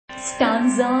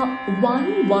Stanza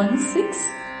 116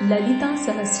 Lalita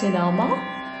Sahasranama.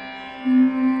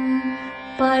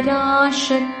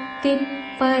 Parashakti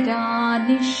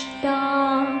paranishta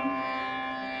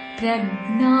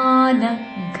pragnana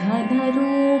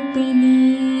ghanarupini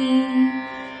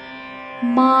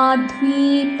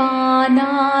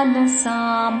madhvipanana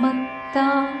samatta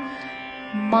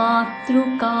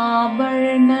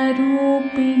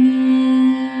matrukavarnarupini.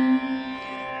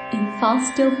 In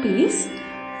faster pace.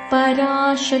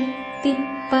 Parashakti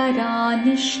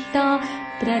paranishta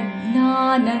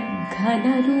pragnana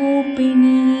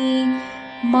ghanarupini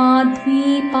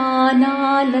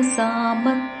madhvipanala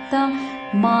samatta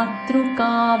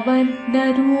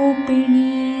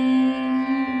matrukavarnarupini.